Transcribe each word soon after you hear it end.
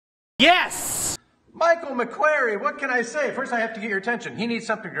Yes! Michael McQuarrie, what can I say? First I have to get your attention. He needs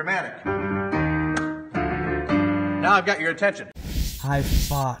something dramatic. Now I've got your attention. I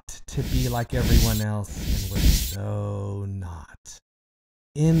fought to be like everyone else and was so not.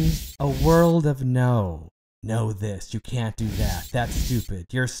 In a world of no. No this, you can't do that. That's stupid.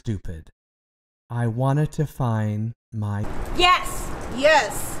 You're stupid. I wanted to find my... Yes!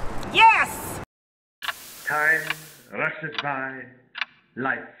 Yes! Yes! Time rushes by,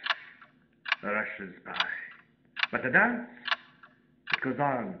 life rushes by. But the dance, it goes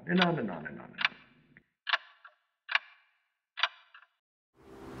on and on and on and on and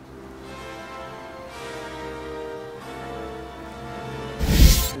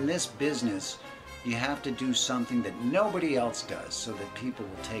on. In this business, you have to do something that nobody else does so that people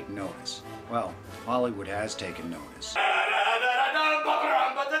will take notice. Well, Hollywood has taken notice.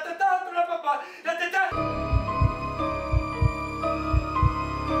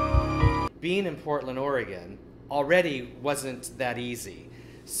 Being in Portland, Oregon already wasn't that easy.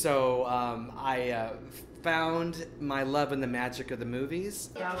 So I found my love in the magic of the movies.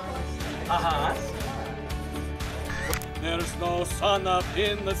 Uh-huh. There's no sun up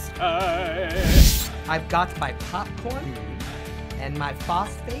in the sky. I've got my popcorn and my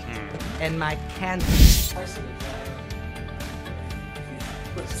phosphate and my candy.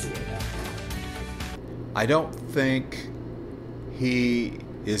 I don't think he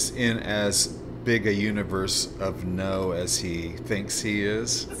is in as big a universe of no as he thinks he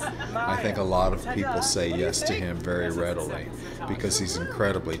is. I think a lot of people say yes to him very readily because he's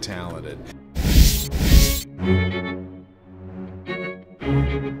incredibly talented.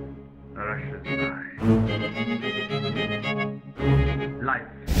 Rushes by. Life.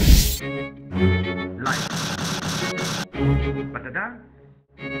 Life. But the dance,